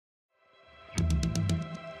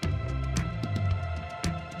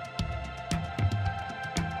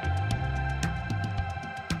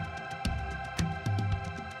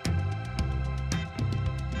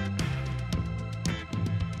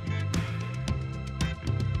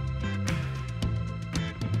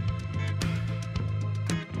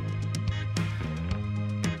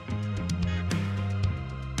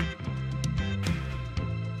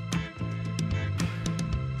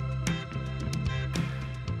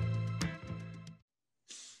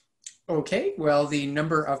Okay, well, the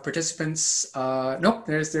number of participants, nope,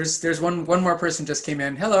 there's one more person just came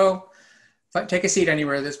in. Hello, take a seat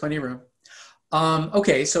anywhere, there's plenty of room.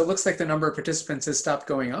 Okay, so it looks like the number of participants has stopped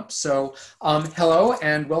going up. So hello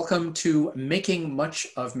and welcome to Making Much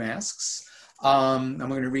of Masks. I'm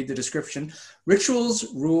going to read the description.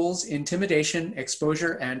 Rituals, rules, intimidation,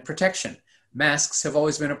 exposure, and protection. Masks have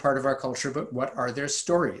always been a part of our culture, but what are their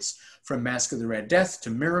stories? From Masque of the Red Death to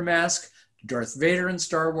Mirrormask, Darth Vader in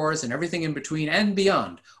Star Wars, and everything in between and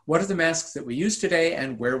beyond. What are the masks that we use today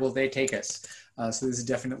and where will they take us? So this is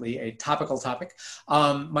definitely a topical topic.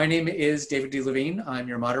 My name is David D. Levine. I'm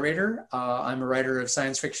your moderator. I'm a writer of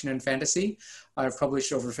science fiction and fantasy. I've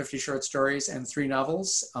published over 50 short stories and 3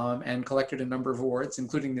 novels and collected a number of awards,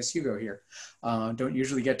 including this Hugo here. Don't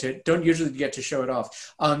usually get to show it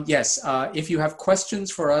off. Yes, if you have questions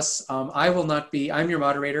for us, I'm your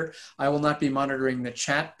moderator. I will not be monitoring the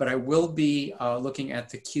chat, but I will be looking at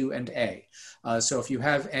the Q&A. So if you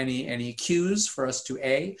have any cues for us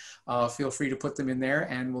to feel free to put them in there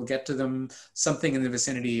and we'll get to them something in the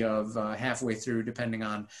vicinity of halfway through, depending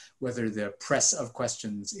on whether the press of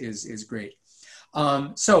questions is great.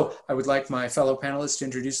 So I would like my fellow panelists to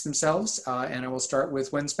introduce themselves and I will start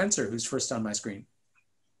with Wen Spencer, who's first on my screen.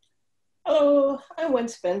 Hello, I'm Wen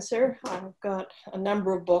Spencer. I've got a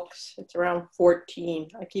number of books. It's around 14.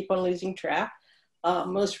 I keep on losing track.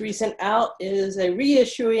 Most recent out is a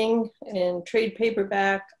reissuing in trade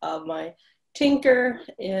paperback of my Tinker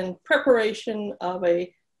in preparation of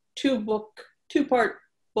a two-part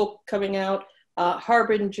book coming out,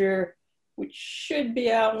 Harbinger, which should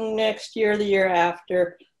be out next year, the year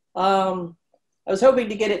after. I was hoping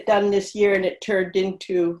to get it done this year and it turned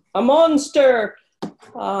into a monster.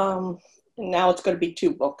 And now it's going to be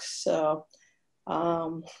 2 books. So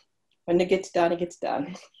when it gets done, it gets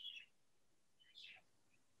done.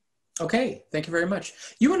 Okay, thank you very much.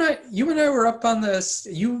 You and I were up on this.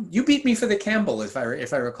 You beat me for the Campbell, if I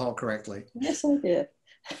recall correctly. Yes, I did.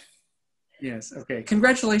 Yes. Okay.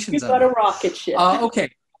 Congratulations. You got a rocket ship. Okay.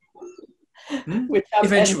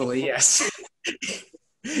 Eventually, yes.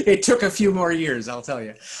 It took a few more years, I'll tell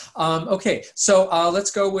you. Okay, so let's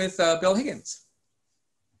go with Bill Higgins.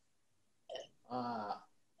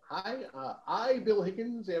 Hi, I, Bill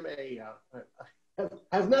Higgins,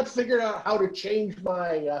 have not figured out how to change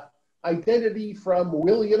my identity from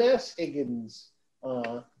William S. Higgins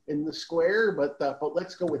in the square, but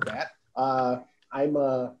let's go with that. I'm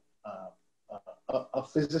a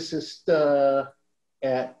physicist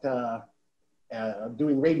at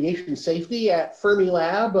doing radiation safety at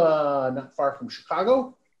Fermilab, not far from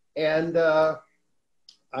Chicago, and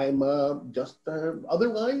I'm just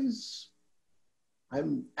otherwise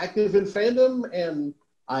I'm active in fandom, and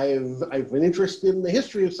I've been interested in the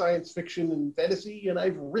history of science fiction and fantasy, and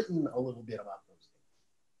I've written a little bit about those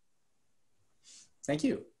things. Thank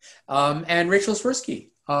you. And Rachel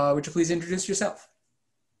Swirsky, would you please introduce yourself?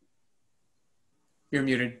 You're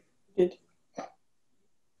muted. Good.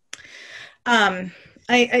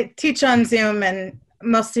 I teach on Zoom, and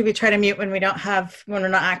mostly we try to mute when we're not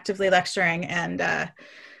actively lecturing, and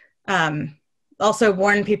also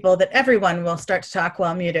warn people that everyone will start to talk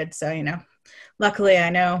while muted. So, luckily I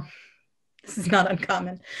know this is not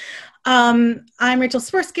uncommon. I'm Rachel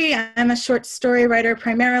Swirsky. I'm a short story writer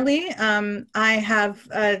primarily. I have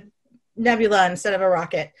a nebula instead of a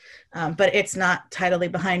rocket, but it's not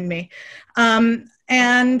tidally behind me. I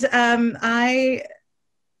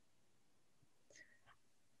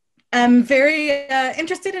am very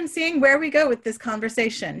interested in seeing where we go with this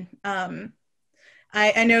conversation.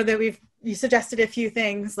 I know that you suggested a few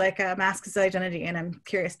things like Masque's identity, and I'm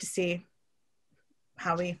curious to see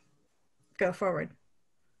how we go forward.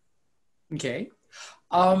 Okay.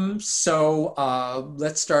 So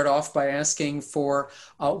let's start off by asking for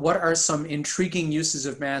what are some intriguing uses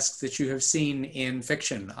of masks that you have seen in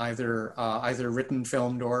fiction, either written,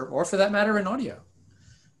 filmed, or for that matter, in audio?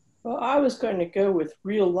 Well, I was going to go with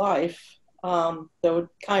real life, though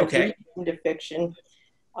kind of lead into fiction.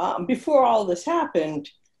 Before all this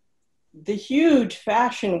happened, the huge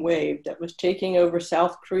fashion wave that was taking over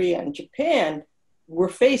South Korea and Japan were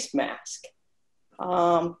face masks.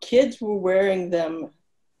 Kids were wearing them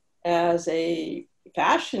as a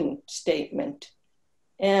fashion statement,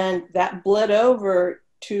 and that bled over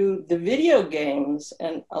to the video games,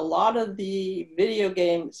 and a lot of the video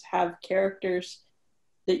games have characters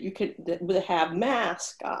that would have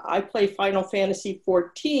masks. I play Final Fantasy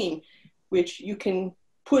 14, which you can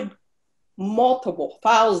put multiple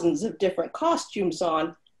thousands of different costumes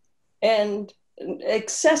on, and an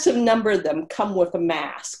excessive number of them come with a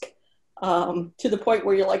mask, to the point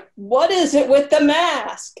where you're like, what is it with the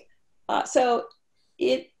mask? So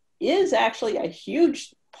it is actually a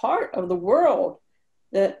huge part of the world,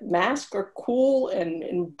 that masks are cool and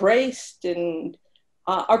embraced and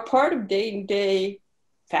are part of day-to-day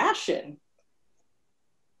fashion.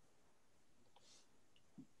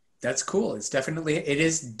 That's cool. It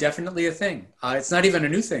is definitely a thing. It's not even a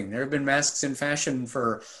new thing. There have been masks in fashion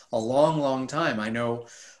for a long, long time. I know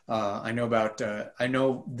that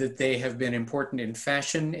they have been important in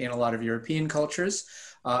fashion in a lot of European cultures,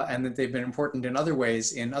 and that they've been important in other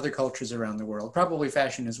ways in other cultures around the world, probably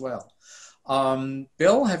fashion as well.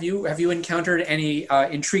 Bill, have you encountered any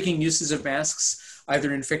intriguing uses of masks,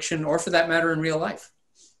 either in fiction or, for that matter, in real life?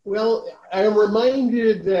 Well, I am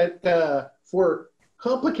reminded that for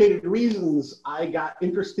complicated reasons, I got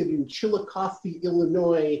interested in Chillicothe,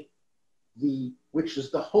 Illinois, which is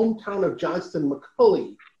the hometown of Johnston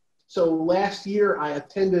McCulley. So last year, I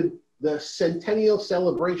attended the centennial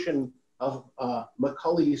celebration of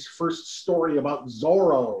Macaulay's first story about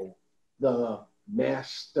Zorro, the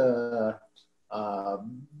masked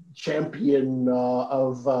champion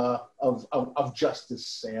of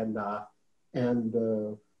justice and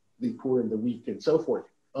the poor and the weak and so forth.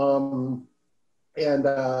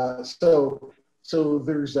 So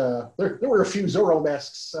there were a few Zorro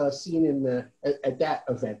masks seen at that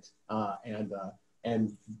event,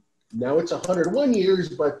 and now it's 101 years,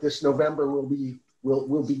 but this November will be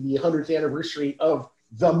the 100th anniversary of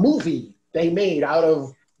the movie they made out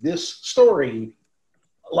of this story,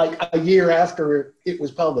 like a year after it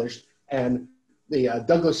was published, and the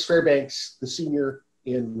Douglas Fairbanks, the senior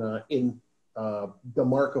in The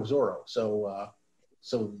Mark of Zorro.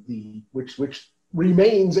 Which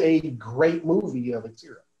remains a great movie of its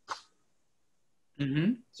era.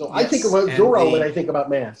 Mm-hmm. So yes, I think about Zorro when I think about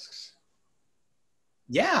masks.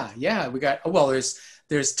 Yeah. We got,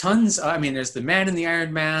 there's tons. I mean, there's the Man in the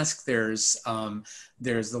Iron Mask. There's the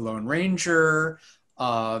Lone Ranger.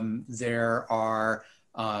 There are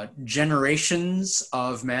generations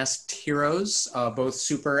of masked heroes, both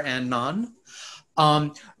super and non.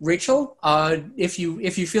 Rachel, if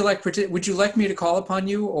you feel like, would you like me to call upon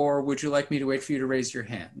you, or would you like me to wait for you to raise your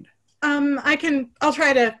hand? I'll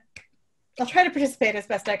try to participate as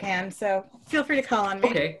best I can. So feel free to call on me.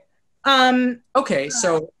 Okay. Okay.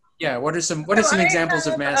 So yeah, what are some examples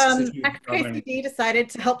of masks? XKCD decided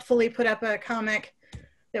to helpfully put up a comic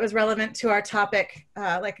that was relevant to our topic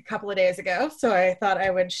like a couple of days ago. So I thought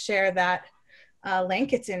I would share that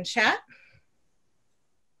link. It's in chat.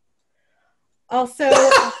 Also,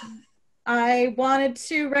 I wanted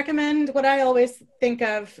to recommend what I always think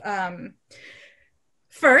of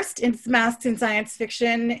first in masks in science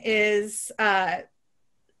fiction is,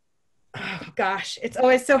 it's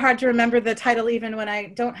always so hard to remember the title even when I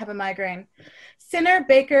don't have a migraine. Sinner,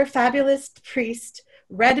 Baker, Fabulous Priest,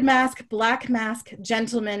 Red Mask, Black Mask,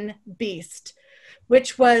 Gentleman, Beast,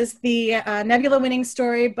 which was the Nebula winning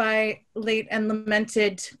story by late and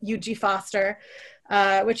lamented U.G. Foster,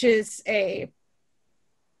 which is a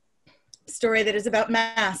story that is about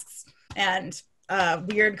masks and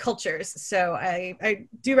weird cultures. So I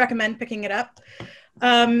do recommend picking it up.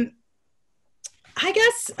 I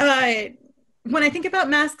guess when I think about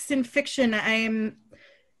masks in fiction, I'm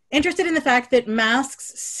interested in the fact that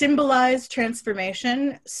masks symbolize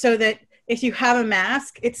transformation, so that if you have a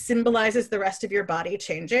mask, it symbolizes the rest of your body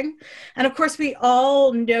changing. And of course, we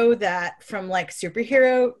all know that from like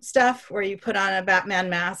superhero stuff, where you put on a Batman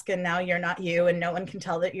mask and now you're not you and no one can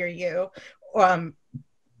tell that you're you. And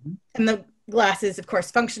the glasses, of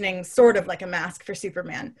course, functioning sort of like a mask for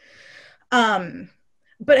Superman.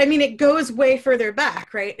 But I mean, it goes way further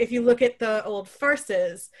back, right? If you look at the old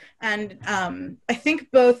farces, and I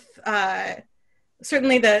think both,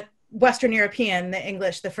 certainly the Western European, the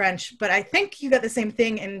English, the French, but I think you got the same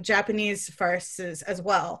thing in Japanese farces as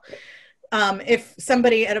well. If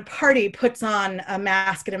somebody at a party puts on a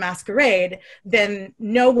mask at a masquerade, then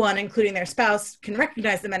no one, including their spouse, can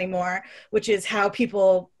recognize them anymore, which is how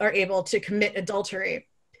people are able to commit adultery,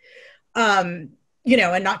 and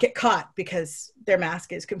not get caught because their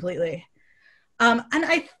mask is completely. And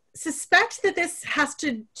I suspect that this has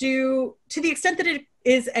to do, to the extent that it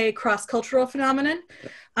is a cross-cultural phenomenon,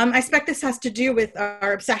 I expect this has to do with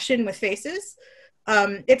our obsession with faces.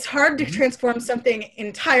 It's hard to transform something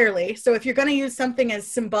entirely. So if you're going to use something as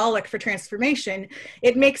symbolic for transformation,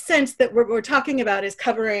 it makes sense that what we're talking about is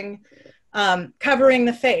covering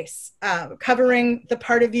the face, covering the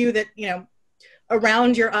part of you that,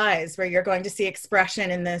 around your eyes where you're going to see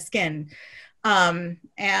expression in the skin.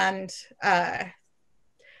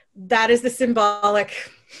 That is the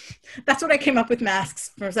symbolic, that's what I came up with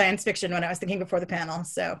masks for science fiction when I was thinking before the panel.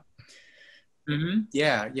 So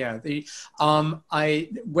Yeah, yeah.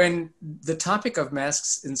 When the topic of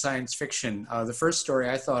masks in science fiction, the first story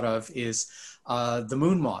I thought of is The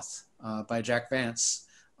Moon Moth by Jack Vance,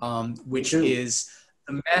 which is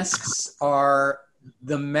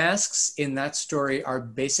the masks in that story are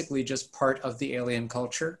basically just part of the alien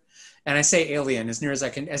culture. And I say alien as near as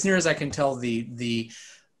I can tell, the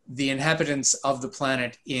inhabitants of the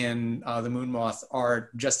planet in The Moon Moth are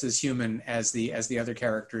just as human as the other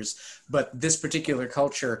characters. But this particular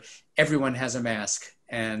culture, everyone has a mask,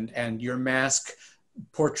 and your mask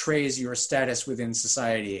portrays your status within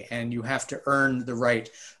society, and you have to earn the right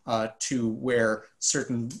to wear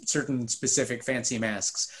certain specific fancy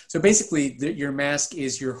masks. So basically, your mask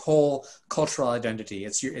is your whole cultural identity.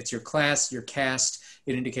 It's your class, your caste.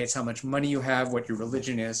 It indicates how much money you have, what your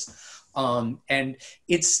religion is. And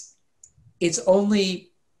it's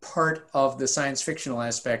only part of the science fictional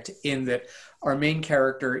aspect in that our main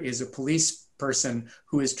character is a police person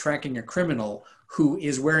who is tracking a criminal who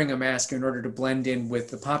is wearing a mask in order to blend in with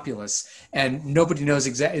the populace, and nobody knows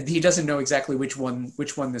exactly. He doesn't know exactly which one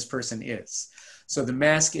this person is. So the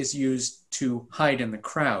mask is used to hide in the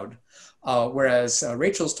crowd, whereas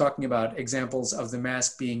Rachel's talking about examples of the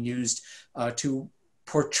mask being used to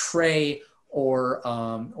portray or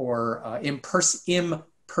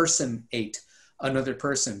impersonate another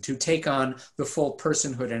person, to take on the full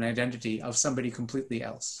personhood and identity of somebody completely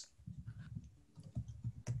else.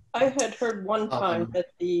 I had heard one time that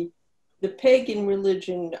the pagan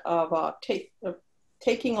religion of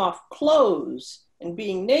taking off clothes and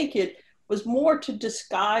being naked was more to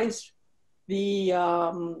disguise the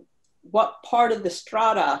what part of the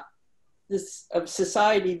strata of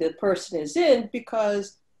society the person is in,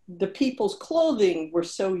 because the people's clothing were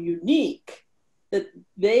so unique that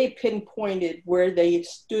they pinpointed where they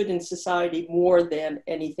stood in society more than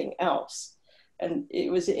anything else. And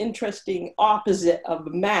it was an interesting opposite of a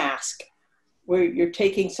mask, where you're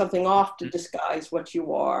taking something off to disguise what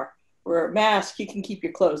you are. Where a mask, you can keep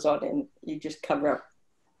your clothes on and you just cover up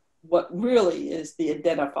what really is the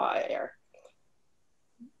identifier.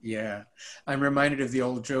 Yeah, I'm reminded of the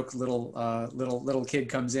old joke. Little kid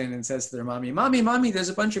comes in and says to their mommy, "Mommy, there's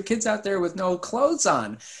a bunch of kids out there with no clothes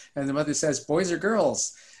on." And the mother says, "Boys or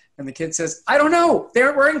girls?" And the kid says, "I don't know. They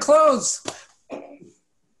aren't wearing clothes."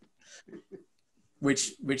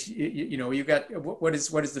 Which you know, you've got what is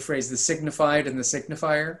the phrase, the signified and the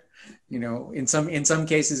signifier. You know, in some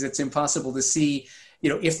cases it's impossible to see. You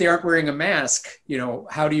know, if they aren't wearing a mask, you know,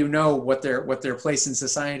 how do you know what their place in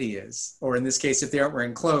society is? Or in this case, if they aren't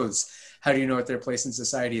wearing clothes, how do you know what their place in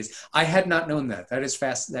society is? I had not known that. That is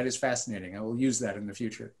fascinating. I will use that in the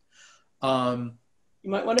future. You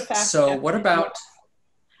might want to fact So check. what about?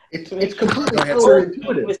 It's completely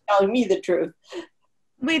counterintuitive. He was telling me the truth.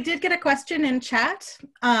 We did get a question in chat,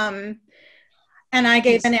 and I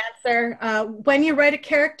gave an answer. When you write a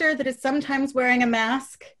character that is sometimes wearing a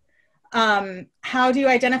mask, how do you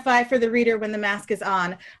identify for the reader when the mask is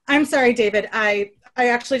on? I'm sorry, David. I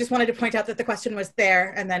actually just wanted to point out that the question was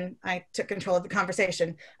there, and then I took control of the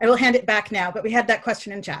conversation. I will hand it back now, but we had that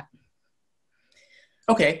question in chat.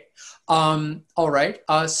 Okay. All right.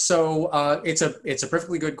 So it's a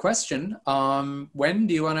perfectly good question. When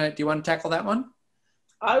do you want to tackle that one?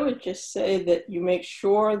 I would just say that you make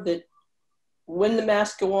sure that when the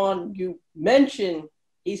masks go on, you mention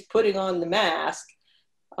he's putting on the mask,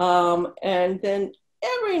 and then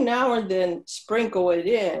every now and then sprinkle it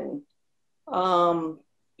in.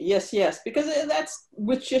 Yes, because that's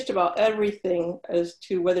with just about everything as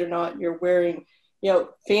to whether or not you're wearing, you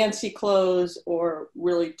know, fancy clothes or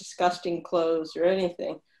really disgusting clothes or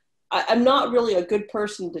anything. I'm not really a good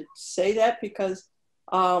person to say that, because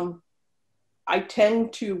I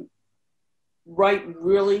tend to write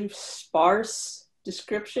really sparse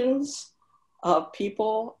descriptions of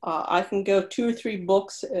people. I can go 2 or 3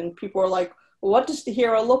 books and people are like, well, what does the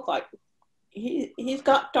hero look like? He's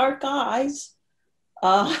got dark eyes.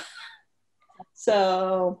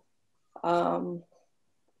 So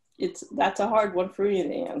that's a hard one for me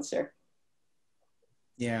to answer.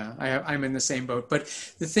 Yeah, I'm in the same boat. But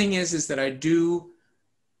the thing is that I do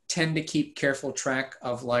tend to keep careful track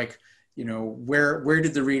of, like, you know, where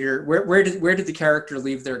did the character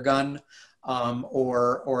leave their gun,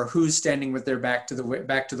 or who's standing with their back to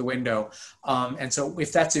the window, and so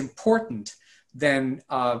if that's important, then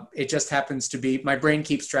it just happens to be, my brain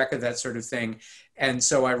keeps track of that sort of thing, and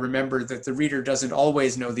so I remember that the reader doesn't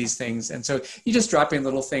always know these things, and so you just drop in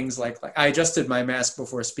little things like I adjusted my mask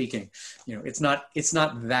before speaking. You know, it's not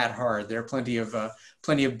that hard. There are plenty of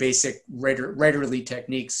basic writerly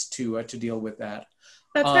techniques to deal with that.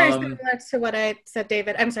 That's very similar to what I said,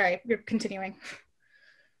 David. I'm sorry, you're continuing.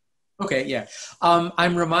 Okay, yeah.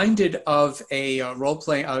 I'm reminded of a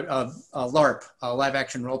role-play, a LARP, a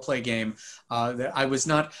live-action role-play game that I was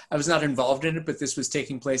not involved in it, but this was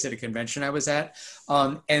taking place at a convention I was at,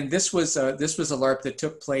 and this was a LARP that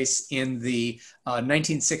took place in the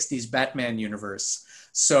 1960s Batman universe.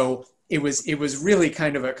 So it was really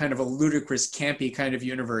kind of a ludicrous, campy kind of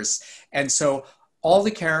universe, and so all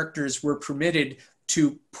the characters were permitted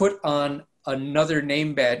to put on another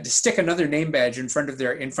name badge, to stick another name badge in front of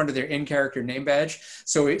their in-character name badge.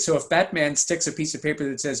 So if Batman sticks a piece of paper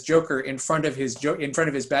that says Joker in front of his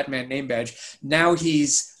Batman name badge, now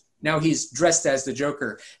he's dressed as the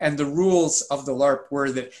Joker. And the rules of the LARP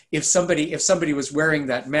were that if somebody was wearing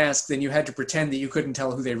that mask, then you had to pretend that you couldn't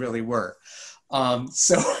tell who they really were.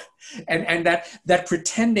 So and that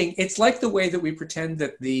pretending, it's like the way that we pretend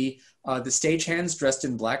that the stagehands dressed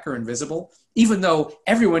in black are invisible, even though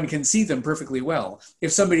everyone can see them perfectly well.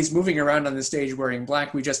 If somebody's moving around on the stage wearing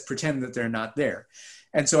black, we just pretend that they're not there.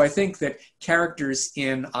 And so I think that characters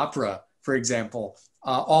in opera, for example,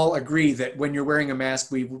 all agree that when you're wearing a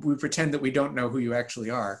mask, we pretend that we don't know who you actually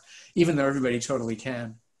are, even though everybody totally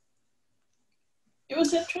can. It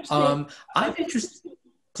was interesting. I'm interested,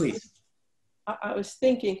 please. I was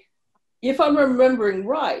thinking, if I'm remembering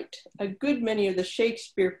right, a good many of the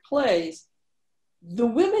Shakespeare plays, the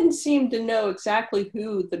women seemed to know exactly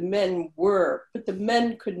who the men were, but the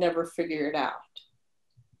men could never figure it out.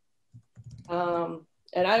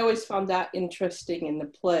 And I always found that interesting in the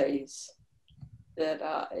plays,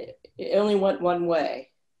 that it only went one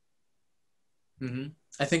way. Mm-hmm.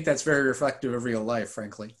 I think that's very reflective of real life,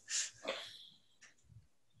 frankly.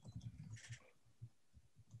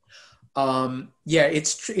 Yeah,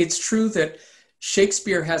 it's true that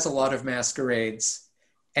Shakespeare has a lot of masquerades,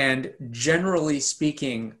 and generally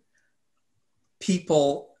speaking,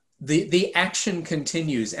 the action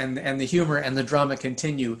continues and the humor and the drama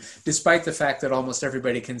continue, despite the fact that almost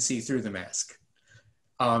everybody can see through the mask.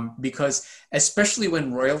 Because especially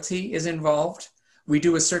when royalty is involved, we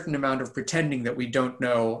do a certain amount of pretending that we don't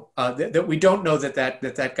know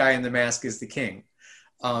that guy in the mask is the king.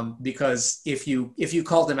 Because if you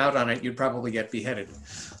called him out on it, you'd probably get beheaded.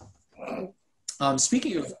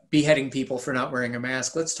 Speaking of beheading people for not wearing a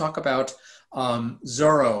mask, let's talk about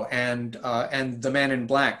Zorro and the Man in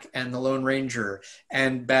Black and the Lone Ranger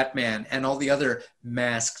and Batman and all the other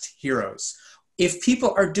masked heroes. If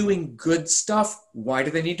people are doing good stuff, why do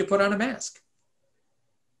they need to put on a mask?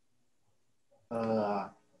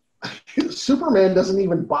 Superman doesn't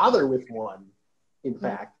even bother with one, in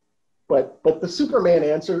fact. But the Superman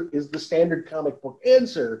answer is the standard comic book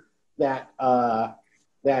answer that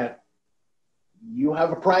you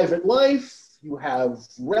have a private life, you have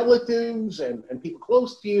relatives and people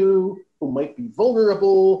close to you who might be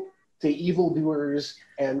vulnerable to evildoers,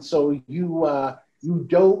 and so you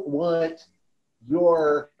don't want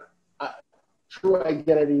your true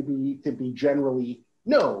identity to be generally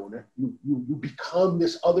known. You become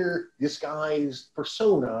this other disguised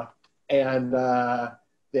persona, and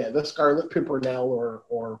the Scarlet Pimpernel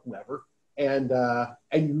or whoever, and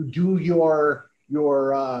you do your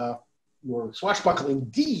swashbuckling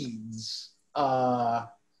deeds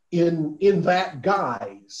in that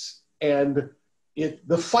guise, and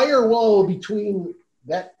the firewall between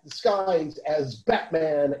that disguise as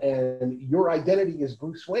Batman and your identity as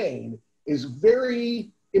Bruce Wayne is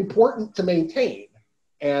very important to maintain,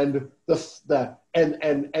 and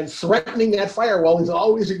and threatening that firewall is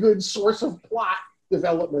always a good source of plot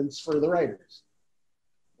developments for the writers.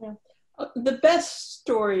 Yeah. The best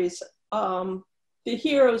stories, the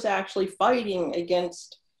heroes actually fighting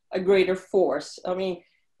against a greater force. I mean,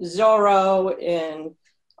 Zorro and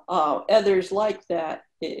others like that.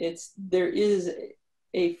 There is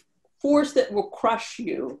a force that will crush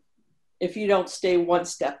you if you don't stay one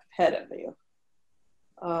step ahead of you.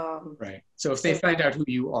 Right. So if they find out who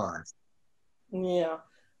you are. Yeah.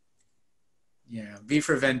 Yeah, V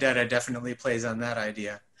for Vendetta definitely plays on that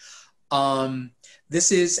idea.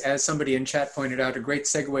 This is, as somebody in chat pointed out, a great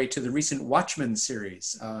segue to the recent Watchmen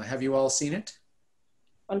series. Have you all seen it?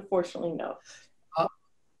 Unfortunately, no.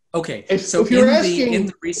 Okay, so if you're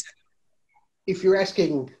asking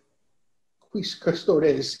quis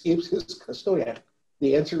custodes ipsis custodia,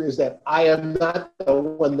 the answer is that I am not the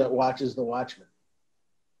one that watches the Watchmen.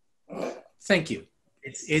 Thank you.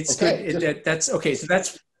 It's okay, good. That's okay. So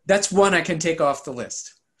that's one I can take off the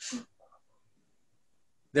list.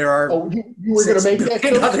 There are. Oh, you were going to make that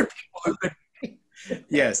joke? Other people who could.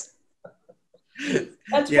 Yes.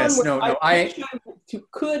 That's yes. one No. I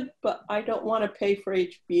could, but I don't want to pay for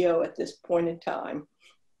HBO at this point in time.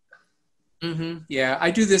 Yeah, I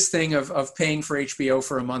do this thing of paying for HBO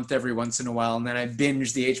for a month every once in a while, and then I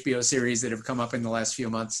binge the HBO series that have come up in the last few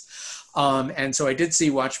months. And so I did see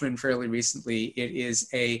Watchmen fairly recently. It is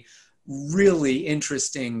a really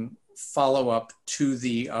interesting follow-up to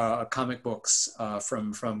the comic books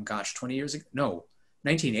from gosh, 20 years ago? No,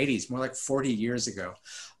 1980s, more like 40 years ago.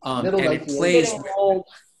 And it plays.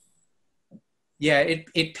 Yeah,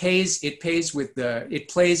 it plays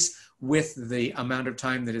with the amount of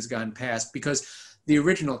time that has gone past, because the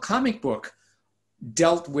original comic book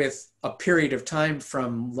dealt with a period of time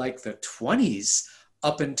from like the 20s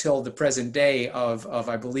up until the present day of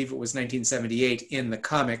I believe it was 1978 in the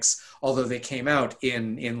comics, although they came out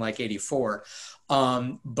in like 84.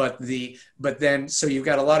 But then so you've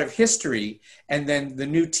got a lot of history, and then the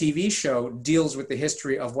new TV show deals with the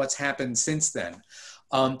history of what's happened since then.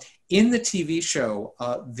 In the TV show,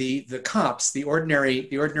 the cops, the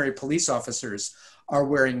ordinary police officers, are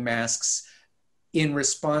wearing masks in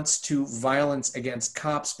response to violence against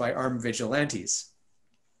cops by armed vigilantes.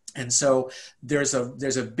 And so there's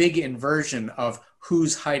a big inversion of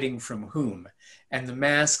who's hiding from whom, and the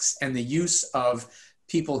masks and the use of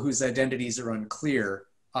people whose identities are unclear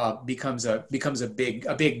becomes a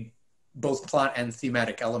big both plot and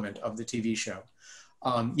thematic element of the TV show.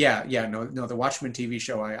 No, the Watchmen TV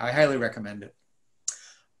show, I highly recommend it.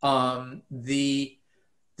 The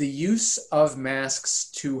use of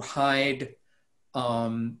masks to hide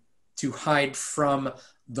from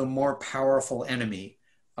the more powerful enemy,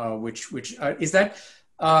 which is that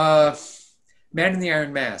Man in the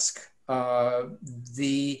Iron Mask.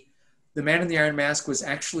 The Man in the Iron Mask was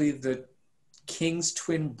actually the King's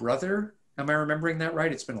twin brother. Am I remembering that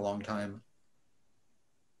right? It's been a long time.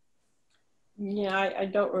 Yeah, I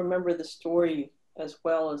don't remember the story as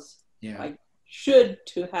well as I should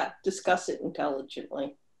to discuss it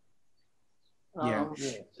intelligently.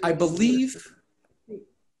 I believe,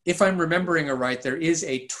 if I'm remembering it right, there is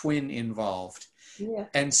a twin involved. Yeah.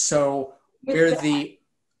 And so this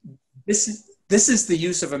is the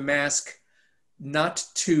use of a mask not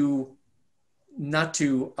to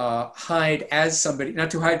hide as somebody,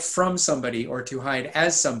 not to hide from somebody or to hide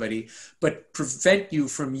as somebody, but prevent you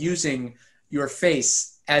from using your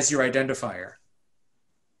face as your identifier.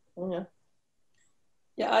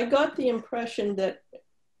 Yeah, I got the impression that,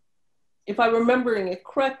 if I'm remembering it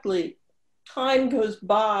correctly, time goes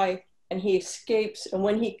by and he escapes, and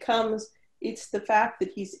when he comes, it's the fact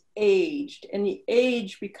that he's aged, and the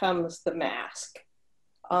age becomes the mask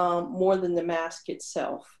more than the mask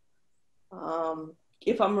itself,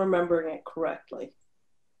 if I'm remembering it correctly.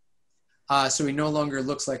 So he no longer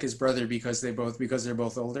looks like his brother because they're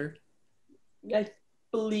both older? I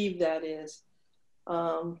believe that is.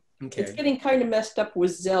 Okay. It's getting kind of messed up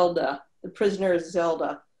with Zelda, the prisoner of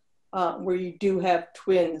Zelda, where you do have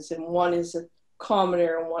twins, and one is a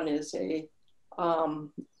commoner and one is a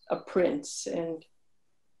prince, and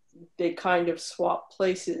they kind of swap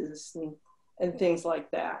places and things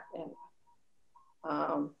like that. And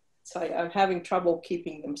so I'm having trouble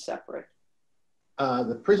keeping them separate.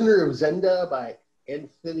 The Prisoner of Zenda by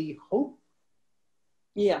Anthony Hope?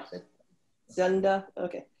 Yeah. Zenda,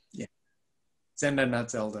 okay. Yeah. Zenda,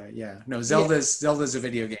 not Zelda. Yeah. No, Zelda's a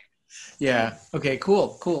video game. Yeah. Okay,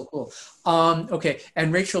 cool. Okay,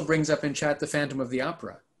 and Rachel brings up in chat the Phantom of the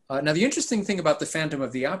Opera. Now, the interesting thing about the Phantom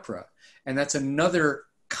of the Opera, and that's another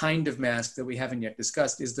kind of mask that we haven't yet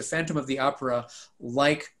discussed, is the Phantom of the Opera,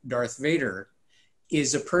 like Darth Vader,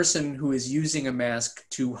 is a person who is using a mask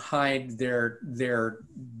to hide their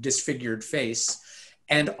disfigured face,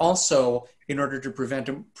 and also in order to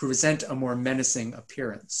present a more menacing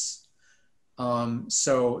appearance.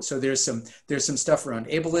 So there's some stuff around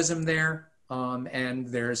ableism there, and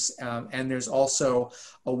there's also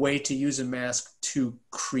a way to use a mask to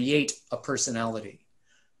create a personality.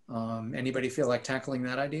 Anybody feel like tackling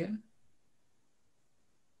that idea?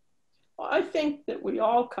 I think that we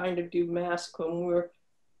all kind of do masks when we're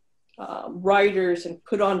writers and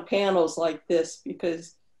put on panels like this,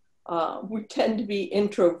 because we tend to be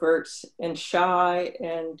introverts and shy,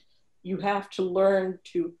 and you have to learn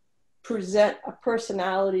to present a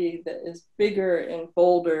personality that is bigger and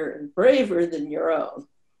bolder and braver than your own.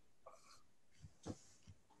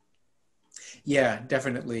 Yeah,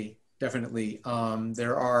 definitely.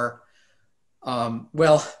 There are,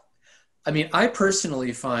 well, I mean, I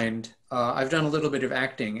personally find, I've done a little bit of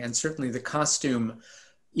acting, and certainly the costume,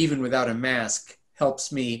 even without a mask,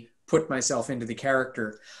 helps me put myself into the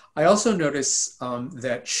character. I also notice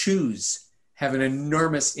that shoes have an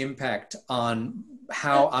enormous impact on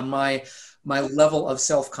my level of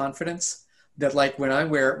self-confidence. That, like, when I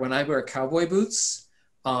wear cowboy boots,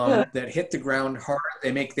 that hit the ground hard.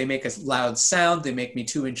 They make a loud sound. They make me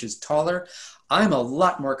 2 inches taller. I'm a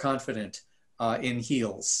lot more confident in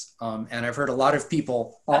heels, and I've heard a lot of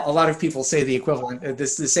people say the equivalent, the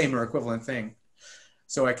same or equivalent thing.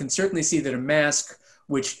 So I can certainly see that a mask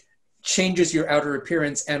which changes your outer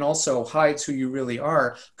appearance and also hides who you really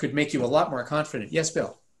are could make you a lot more confident. Yes,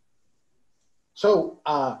 Bill. So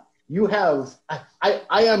you have, I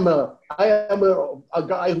am a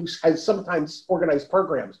guy who has sometimes organized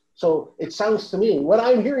programs. So it sounds to me, what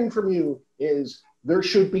I'm hearing from you is there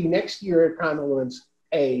should be next year at Confluence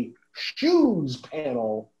a shoes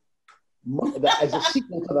panel as a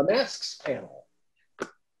sequel to the masks panel.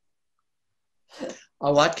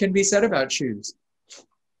 A lot can be said about shoes.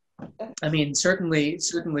 I mean, certainly,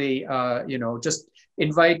 you know, just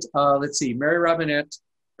invite, let's see, Mary Robinette,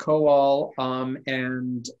 Kowal,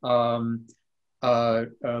 and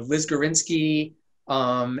Liz Gorinsky,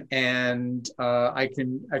 and I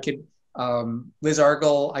could Liz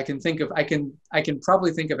Argel. I can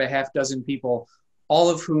probably think of a half dozen people, all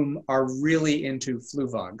of whom are really into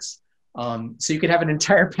Fluvogs. So you could have an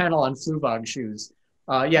entire panel on Fluvog shoes.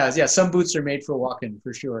 Yeah, some boots are made for walking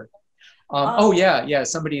for sure. Oh yeah,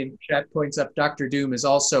 somebody in chat points up Dr. Doom is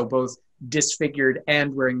also both disfigured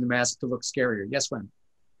and wearing the mask to look scarier. Yes, Wen?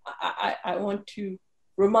 I want to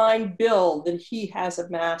remind Bill that he has a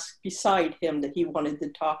mask beside him that he wanted to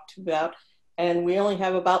talk to about, and we only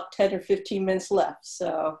have about 10 or 15 minutes left,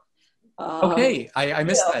 so. Okay, I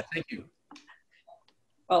missed that, thank you.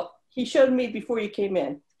 Well, he showed me before you came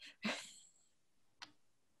in.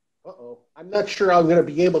 Uh-oh, I'm not sure I'm gonna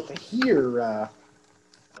be able to hear,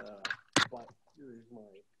 but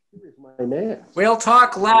here's my mask. We'll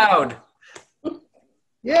talk loud.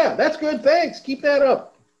 Yeah, that's good, thanks, keep that up.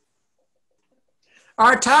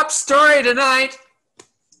 Our top story tonight.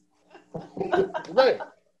 Right.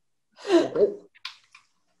 Okay.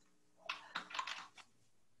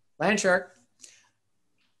 Land shark.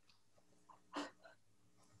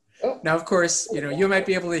 Oh. Now, of course, you know, you might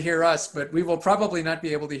be able to hear us, but we will probably not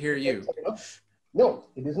be able to hear you. No,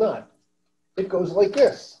 it is not. It goes like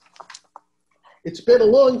this. It's been a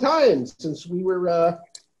long time since we were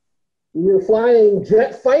flying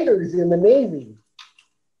jet fighters in the Navy.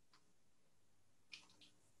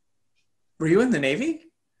 Were you in the Navy?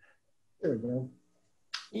 There we go.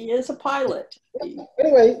 He is a pilot.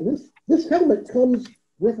 Anyway, this helmet comes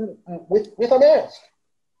with a mask,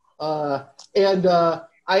 and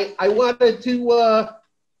I wanted to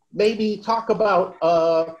maybe talk about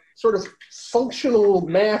sort of functional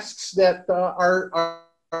masks that are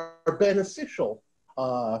beneficial.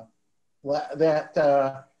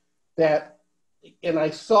 And I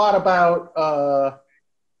thought about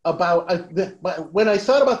when I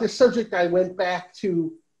thought about this subject, I went back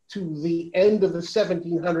to the end of the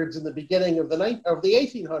 1700s and the beginning of the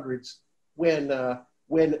 1800s,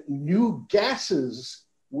 when new gases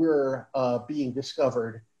were being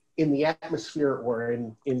discovered in the atmosphere or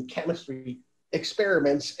in chemistry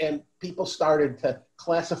experiments, and people started to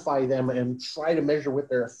classify them and try to measure what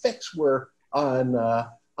their effects were on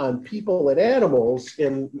people and animals,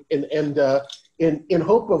 in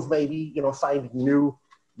hope of maybe, you know, finding new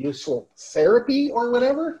useful therapy or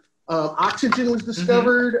whatever. Oxygen was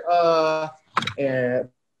discovered and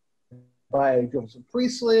by Joseph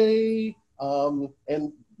Priestley,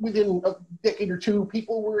 and within a decade or two,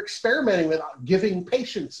 people were experimenting with giving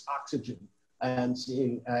patients oxygen and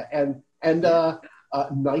seeing,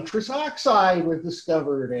 nitrous oxide was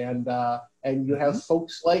discovered, and you have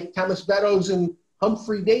folks like Thomas Beddoes and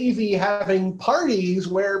Humphrey Davy having parties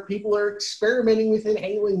where people are experimenting with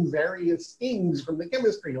inhaling various things from the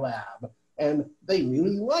chemistry lab, and they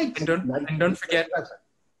really liked it. And don't forget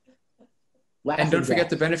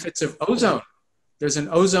the benefits of ozone. There's an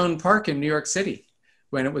ozone park in New York City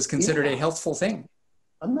when it was considered a healthful thing.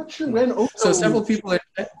 I'm not sure when ozone. So several people.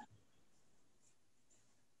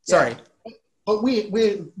 Sorry. Yeah. But we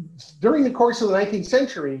during the course of the 19th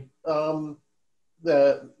century,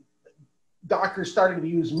 the doctors started to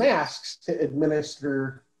use masks to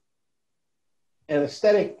administer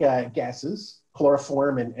anesthetic gases,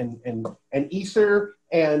 chloroform and ether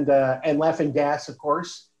and laughing gas, of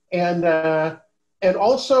course, and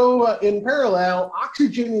also in parallel,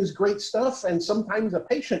 oxygen is great stuff, and sometimes a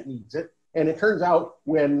patient needs it. And it turns out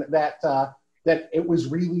that it was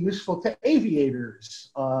really useful to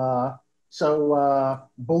aviators. So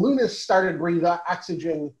balloonists started to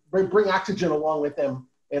bring oxygen along with them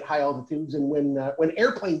at high altitudes. And when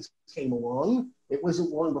airplanes came along, it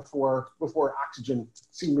wasn't long before oxygen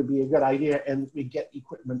seemed to be a good idea, and we get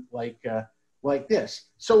equipment like this.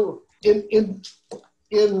 So in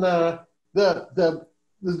the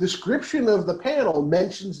the description of the panel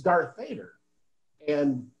mentions Darth Vader.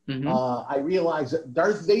 And I realized that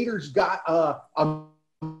Darth Vader's got a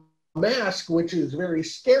mask, which is very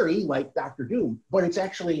scary, like Doctor Doom, but it's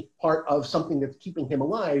actually part of something that's keeping him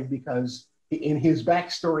alive, because in his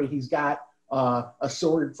backstory, he's got a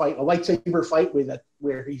sword fight, a lightsaber fight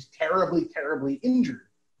where he's terribly, terribly injured.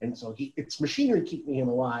 And so it's machinery keeping him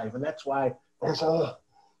alive. And that's why there's that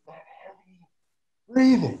heavy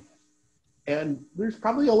breathing. And there's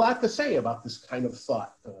probably a lot to say about this kind of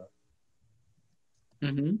thought.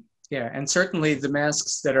 Yeah, and certainly the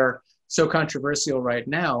masks that are so controversial right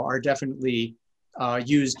now are definitely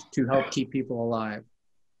used to help keep people alive.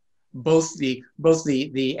 Both the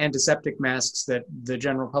antiseptic masks that the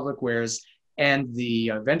general public wears and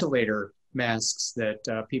the ventilator masks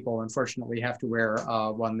that people unfortunately have to wear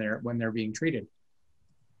when they're being treated.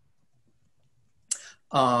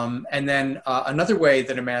 And then another way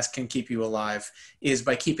that a mask can keep you alive is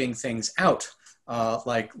by keeping things out,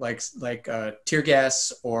 like tear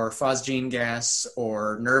gas or phosgene gas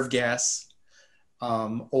or nerve gas,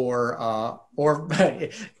 or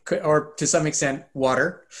to some extent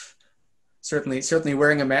water. Certainly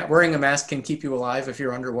wearing a mask can keep you alive if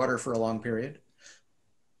you're underwater for a long period.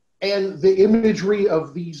 And the imagery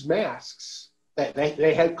of these masks, that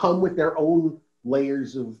they had come with their own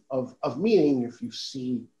layers of meaning. If you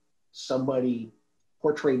see somebody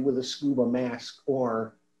portrayed with a scuba mask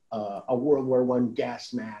or a World War I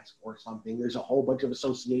gas mask or something, there's a whole bunch of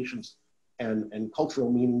associations and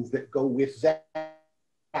cultural meanings that go with that.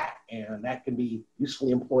 And that can be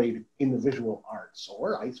usefully employed in the visual arts,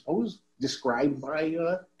 or I suppose described by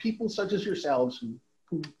people such as yourselves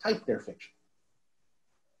who type their fiction.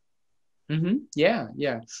 Yeah.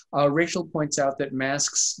 Rachel points out that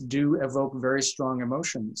masks do evoke very strong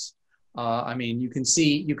emotions. I mean, you can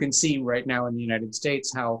see right now in the United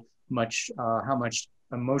States how much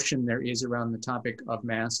emotion there is around the topic of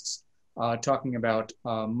masks. Talking about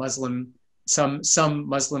some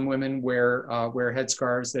Muslim women wear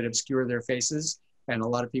headscarves that obscure their faces, and a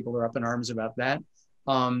lot of people are up in arms about that.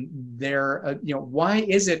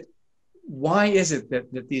 Why is it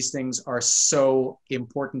that these things are so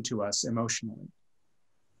important to us emotionally?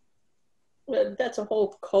 Well, that's a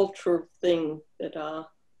whole culture thing that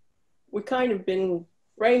we kind of been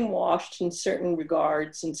brainwashed in certain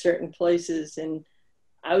regards in certain places. And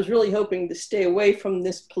I was really hoping to stay away from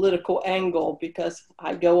this political angle because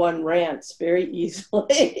I go on rants very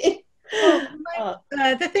easily.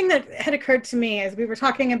 The thing that had occurred to me as we were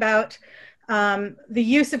talking about the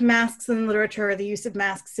use of masks in literature, the use of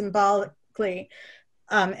masks symbolically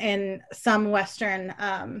in some Western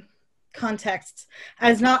contexts,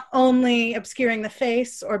 as not only obscuring the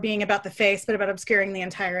face or being about the face, but about obscuring the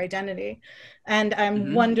entire identity. And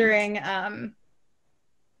I'm wondering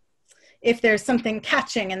if there's something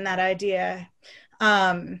catching in that idea,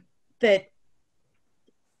 that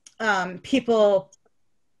people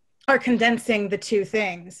are condensing the two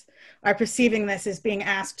things, are perceiving this as being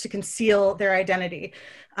asked to conceal their identity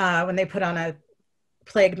when they put on a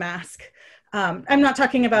plague mask. I'm not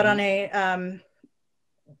talking about on a,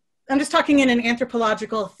 I'm just talking in an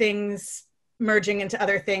anthropological things merging into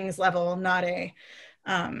other things level, not a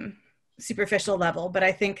superficial level. But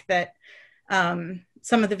I think that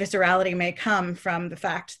some of the viscerality may come from the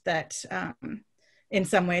fact that in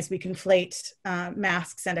some ways we conflate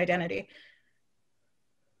masks and identity.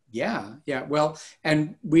 Yeah. Well,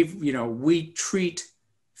 and we treat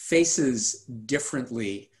faces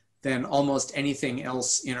differently than almost anything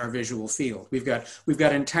else in our visual field. We've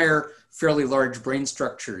got entire fairly large brain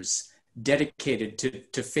structures dedicated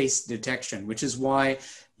to face detection, which is why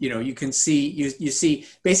you can see you see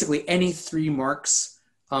basically any three marks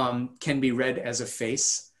can be read as a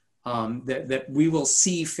face. That we will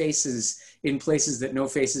see faces in places that no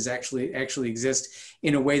faces actually exist,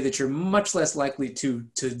 in a way that you're much less likely to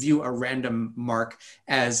view a random mark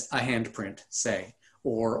as a handprint, say,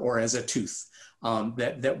 or as a tooth.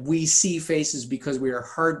 That we see faces because we are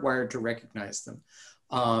hardwired to recognize them.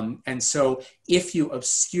 And so if you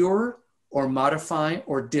obscure or modify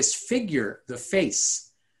or disfigure the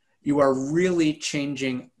face, you are really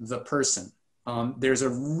changing the person. There's a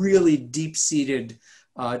really deep-seated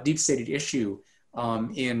issue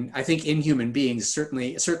I think in human beings,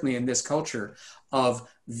 certainly in this culture, of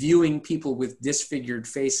viewing people with disfigured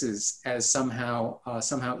faces as somehow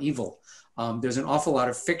evil. There's an awful lot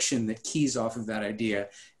of fiction that keys off of that idea,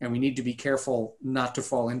 and we need to be careful not to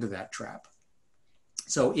fall into that trap.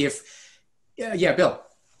 So yeah, Bill.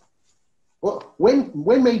 Well, Wen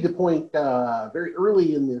made the point very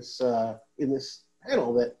early in this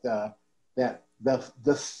panel that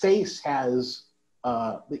the face has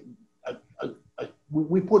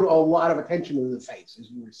we put a lot of attention to the face, as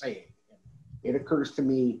you were saying. It occurs to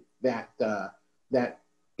me that that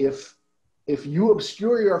if you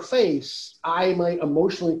obscure your face, I might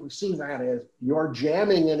emotionally perceive that as you're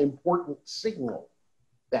jamming an important signal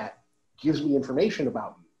that gives me information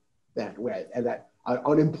about you. That way, and that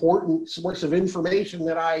an important source of information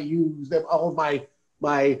that I use, that all of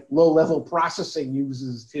my low-level processing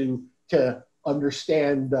uses to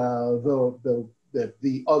understand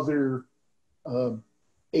the other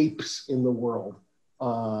apes in the world.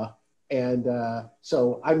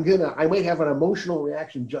 So I might have an emotional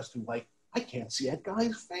reaction just to like, I can't see that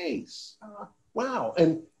guy's face. Wow.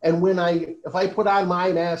 And if I put on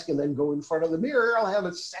my mask and then go in front of the mirror, I'll have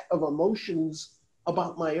a set of emotions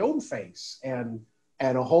about my own face and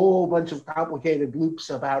a whole bunch of complicated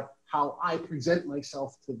loops about how I present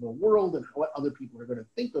myself to the world and what other people are going to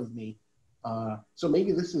think of me. So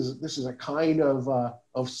maybe this is a kind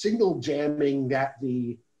of signal jamming that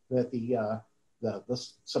the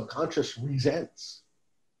subconscious resents.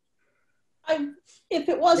 If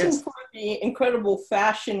it wasn't Yes. for the incredible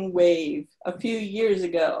fashion wave a few years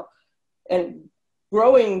ago and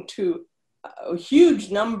growing to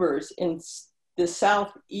huge numbers in the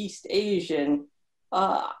Southeast Asian,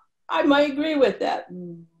 I might agree with that.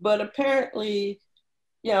 But apparently,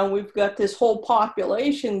 we've got this whole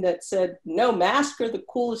population that said, no, masks are the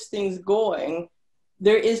coolest things going.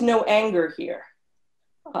 There is no anger here.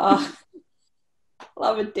 Love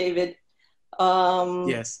it, David.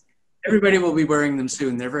 Yes. Everybody will be wearing them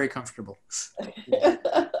soon. They're very comfortable.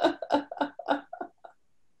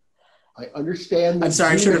 I understand. I'm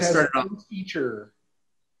sorry, I should have started off. Teacher.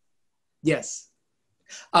 Yes.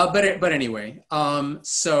 But anyway,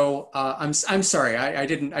 so I'm sorry. I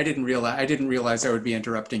didn't realize I would be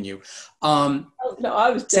interrupting you. No, I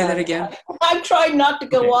was Say done. that again. I'm trying not to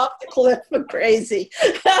go Okay. off the cliff for crazy.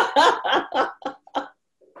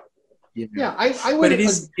 Yeah, I would. But it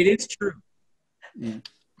is true. Yeah.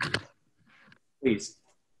 Please.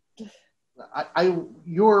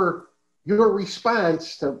 Your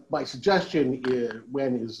response to my suggestion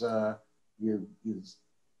is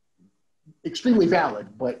extremely valid,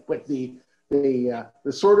 but the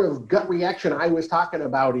sort of gut reaction I was talking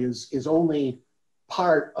about is only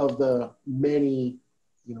part of the many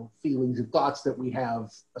feelings and thoughts that we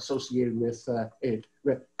have associated with it.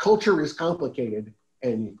 Culture is complicated,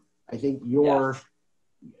 and I think your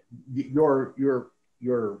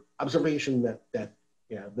observation that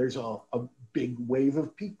there's a big wave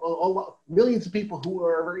of people, millions of people who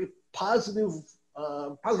are very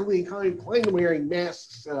positively inclined wearing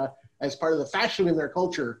masks as part of the fashion in their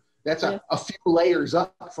culture. That's a few layers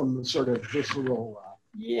up from the sort of visceral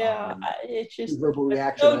it's just verbal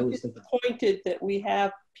reaction so I was thinking. disappointed that we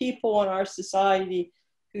have people in our society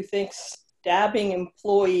who think stabbing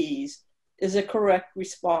employees is a correct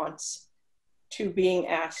response to being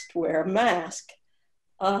asked to wear a mask.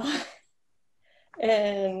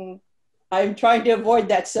 And I'm trying to avoid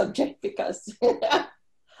that subject because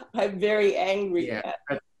I'm very angry at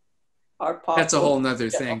our population. That's a whole nother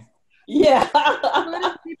thing. Yeah. A lot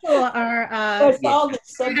of people are. I'm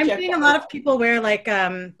seeing a lot of people wear like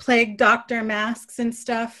plague doctor masks and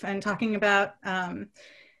stuff, and talking about.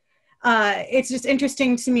 It's just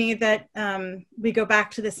interesting to me that we go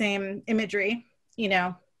back to the same imagery.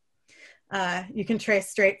 You can trace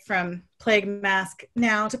straight from plague mask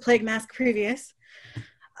now to plague mask previous.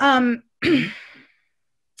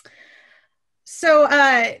 So,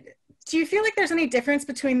 do you feel like there's any difference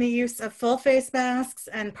between the use of full face masks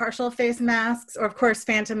and partial face masks? Or of course,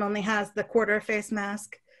 Phantom only has the quarter face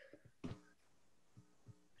mask.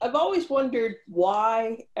 I've always wondered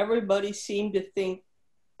why everybody seemed to think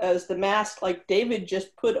as the mask like David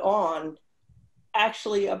just put on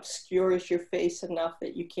actually obscures your face enough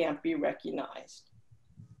that you can't be recognized.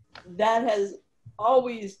 That has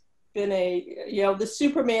always been the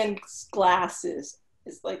Superman glasses.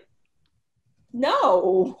 It's like,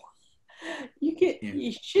 no,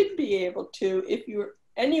 you should be able to, if you're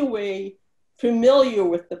anyway familiar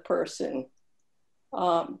with the person,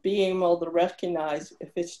 being able to recognize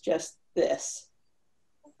if it's just this.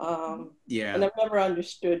 And I've never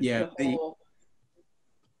understood the whole.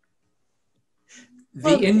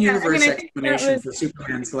 The in-universe explanation for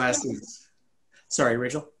Superman's glasses. Sorry,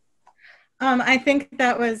 Rachel. I think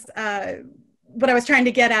that was what I was trying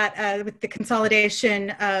to get at with the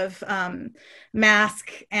consolidation of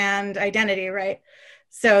mask and identity, right?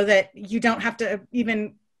 So that you don't have to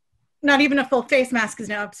not even a full face mask is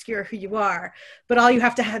now obscure who you are, but all you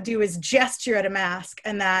have to do is gesture at a mask,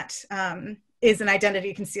 and that is an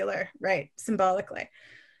identity concealer, right? Symbolically.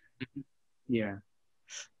 Yeah,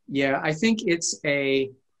 I think it's a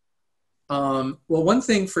Well, one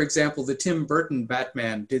thing, for example, the Tim Burton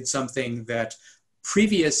Batman did something that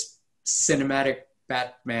previous cinematic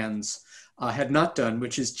Batmans had not done,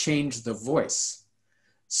 which is change the voice.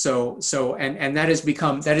 And that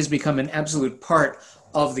has become an absolute part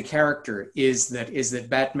of the character, is that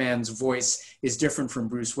Batman's voice is different from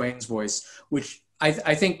Bruce Wayne's voice, which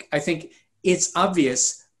I think it's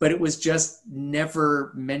obvious, but it was just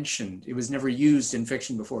never mentioned. It was never used in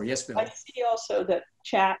fiction before. Yes, Bill? I see also that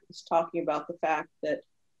chat is talking about the fact that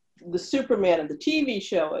the Superman of the TV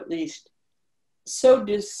show, at least, so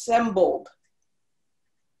dissembled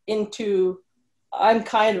into, I'm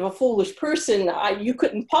kind of a foolish person. You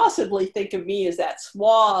couldn't possibly think of me as that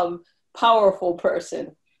suave, powerful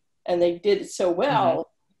person. And they did it so well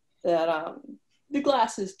that the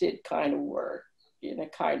glasses did kind of work in a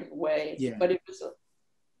kind of way. Yeah. But it was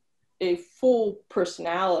a full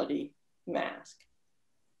personality mask.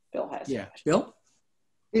 Bill has. Yeah. Bill?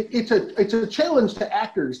 It's a challenge to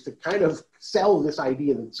actors to kind of sell this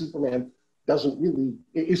idea that Superman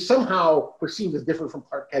is somehow perceived as different from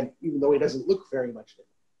Clark Kent, even though he doesn't look very much different.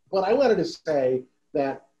 But I wanted to say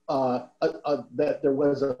that that there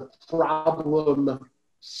was a problem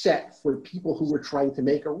set for people who were trying to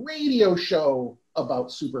make a radio show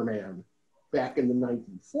about Superman back in the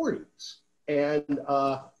 1940s. And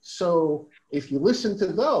so if you listen to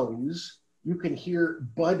those, you can hear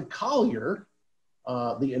Bud Collyer,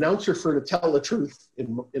 the announcer for To Tell the Truth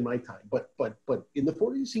in my time. But in the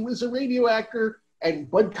 40s, he was a radio actor,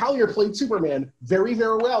 and Bud Collyer played Superman very,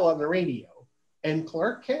 very well on the radio. And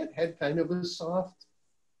Clark Kent had kind of a soft,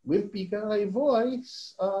 wimpy guy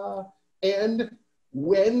voice. And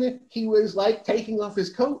when he was like taking off his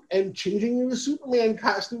coat and changing into a Superman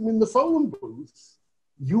costume in the phone booth,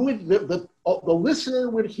 the listener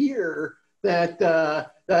would hear that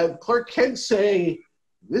Clark Kent say,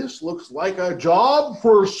 "This looks like a job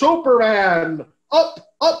for Superman. Up,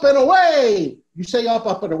 up and away." You say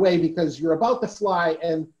up and away because you're about to fly,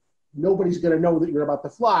 and nobody's going to know that you're about to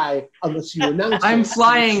fly unless you announce I'm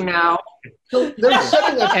flying now. So they're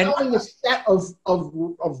telling a set of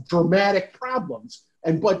dramatic problems.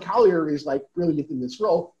 And Bud Collyer is like brilliant in this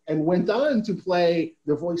role and went on to play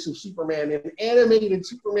the voice of Superman in animated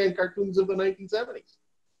Superman cartoons of the 1970s.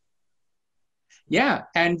 Yeah,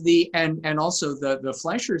 and also the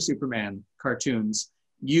Fleischer Superman cartoons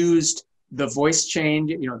used the voice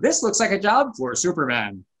change. This looks like a job for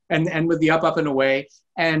Superman, and with the up and away.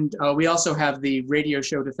 And we also have the radio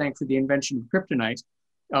show to thank for the invention of kryptonite,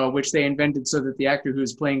 which they invented so that the actor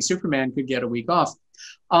who's playing Superman could get a week off.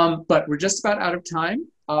 But we're just about out of time,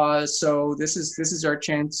 so this is our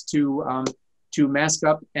chance to mask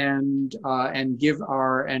up and put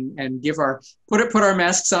our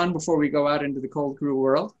masks on before we go out into the cold, cruel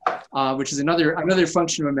world, which is another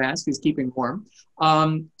function of a mask, is keeping warm.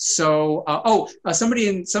 Somebody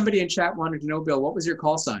in chat wanted to know, Bill, what was your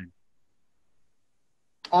call sign?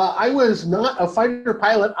 I was not a fighter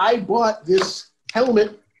pilot. I bought this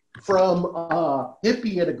helmet from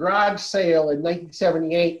Hippie at a garage sale in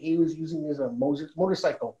 1978. He was using it as a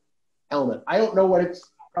motorcycle helmet. I don't know what its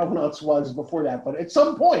provenance was before that, but at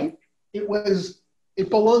some point it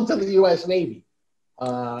belonged to the U.S. Navy.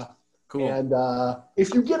 Cool. And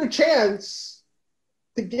if you get a chance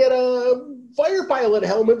to get a fighter pilot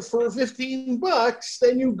helmet for $15,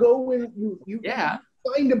 then you go and you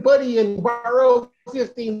find a buddy and borrow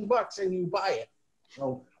 $15 and you buy it.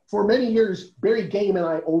 So for many years, Barry Game and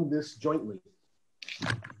I owned this jointly.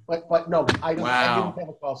 But no, I didn't have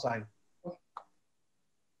a call sign.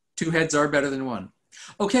 Two heads are better than one.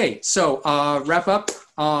 Okay, so wrap up.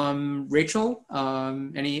 Rachel,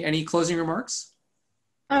 any closing remarks?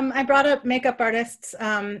 I brought up makeup artists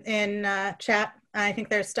in chat. I think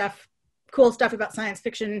there's cool stuff about science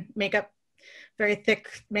fiction makeup, very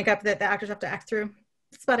thick makeup that the actors have to act through.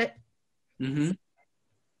 That's about it. Mm-hmm.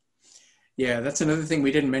 Yeah, that's another thing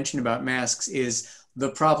we didn't mention about masks, is the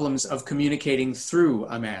problems of communicating through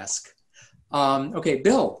a mask. Okay,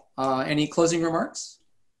 Bill, any closing remarks?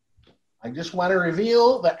 I just want to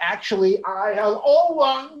reveal that actually I have all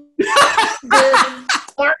along been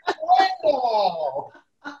Clark Kent.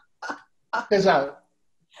 Because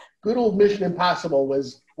good old Mission Impossible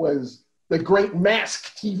was the great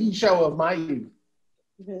Masque TV show of my youth.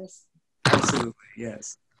 Yes. Absolutely,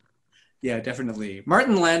 yes. Yeah, definitely.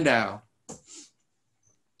 Martin Landau.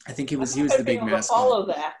 I think he was the big mask. All of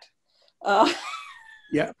that.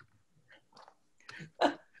 Yeah.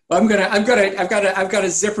 Well, I've got a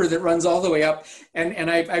zipper that runs all the way up, and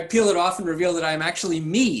I peel it off and reveal that I'm actually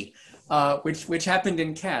me, which happened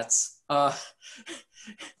in Cats.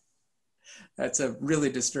 That's a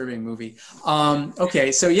really disturbing movie.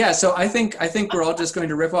 Okay, so yeah, so I think we're all just going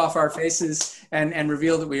to rip off our faces and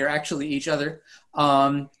reveal that we are actually each other.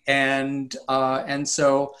 And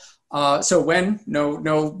so when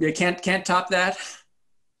no, you can't top that.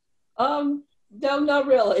 No, not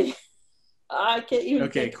really. I can't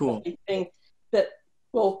even think Cool. of anything that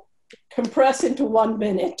will compress into 1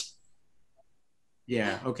 minute.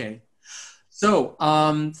 Yeah. Okay. So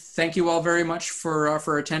thank you all very much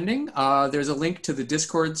for attending. There's a link to the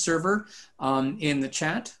Discord server in the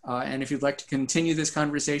chat, and if you'd like to continue this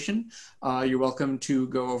conversation, you're welcome to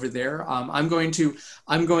go over there. I'm going to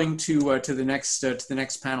the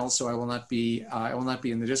next panel, so I will not be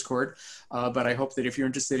in the Discord, but I hope that if you're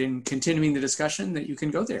interested in continuing the discussion, that you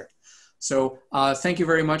can go there. So thank you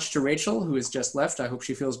very much to Rachel, who has just left. I hope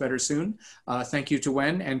she feels better soon. Thank you to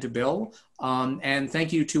Wen and to Bill. And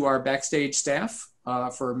thank you to our backstage staff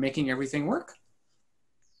for making everything work.